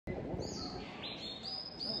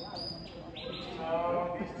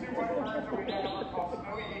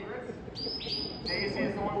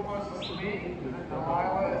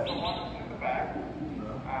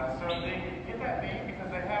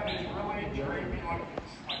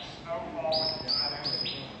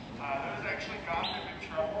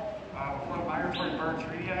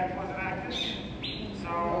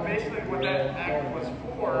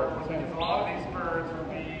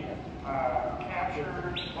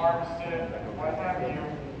harvested, what have you,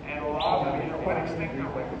 and a lot of them either went extinct or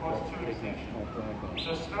went close to extinction.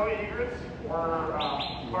 So snowy egrets were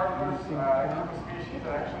part of those group of species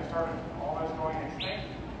that actually started almost going extinct.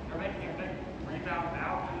 They're making a big rebound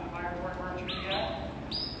now through the Migratory Bird Treaty Act.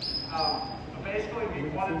 But basically, we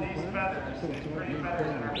wanted these feathers, these pretty feathers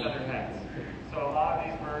in our feather heads. So a lot of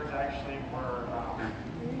these birds actually were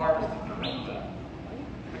harvested for that.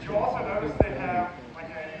 But you also notice they have like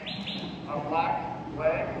a black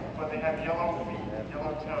leg, but they have yellow feet,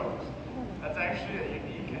 yellow toes. That's actually a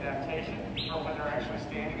unique adaptation from when they're actually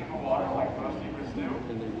standing in the water, like most egrets do.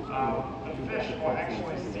 The fish will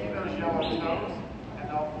actually see those yellow toes, and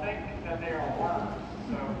they'll think that they are worms.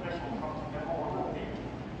 So fish will come to nibble on the feet,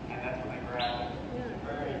 and that's when they grab it.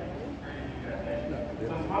 Very, very unique adaptation.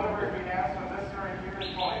 So some other birds we have, so this right here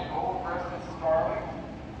is called a gold-breasted starling.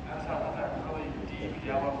 That's how that really deep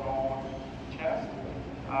yellow gold chest.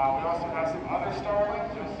 We also have some other starlings.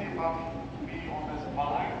 You'll see above me on this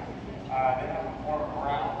vine. They have a more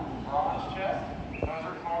brown, bronze chest. Those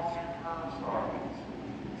are called superb starlings.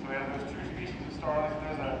 So we have those two species of starlings.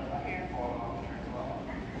 There's a handful of them here as well.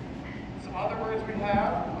 Some other birds we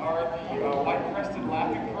have are the white-crested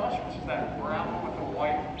laughing thrush, which is that brown one with the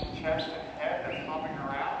white chest and head that's hopping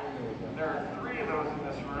around. There are 3 of those in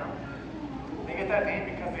this room. They get that name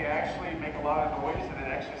because they actually make a lot of noise and it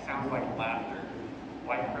actually sounds like laughter.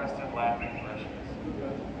 White-crested laughing thrushes.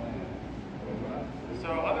 So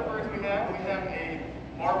other birds we have a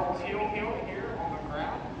marbled teal heel here on the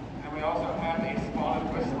ground, and we also have a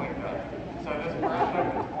spotted whistling duck. So this brown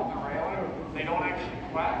duck that's on the railing, they don't actually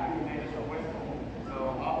quack, they just whistle. So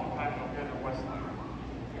oftentimes you'll hear them whistling.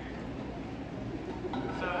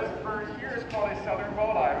 So this bird here is called a southern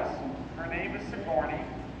bald ibis. Her name is Sigourney.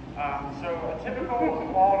 So a typical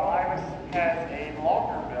bald ibis has a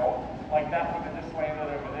longer bill, like that one that just landed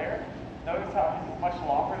over there. Notice how his is much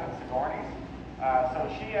longer than Sigourney's. So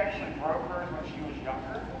she actually broke hers when she was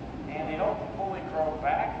younger, and they don't fully grow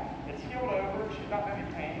back. It's healed over, she's not in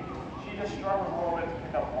any pain. She just struggles a little bit to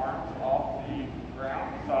pick up worms off the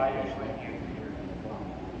ground, so I usually hand feed her.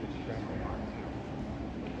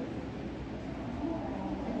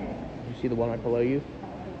 You see the one right below you?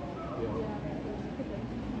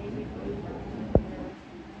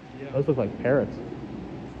 Those look like parrots.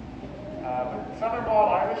 Southern bald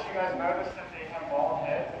ibis, you guys notice that they have bald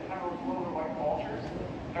heads. They kind of look a little bit like vultures.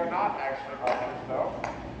 They're not actually vultures though,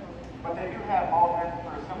 but they do have bald heads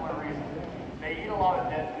for a similar reason. They eat a lot of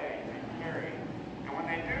dead things, they carry. And when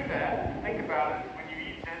they do that, think about it, when you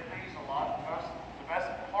eat dead things a lot, the best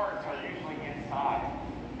parts are usually inside.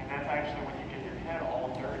 And that's actually when you get your head all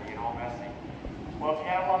dirty and all messy. Well, if you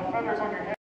have a lot of feathers on your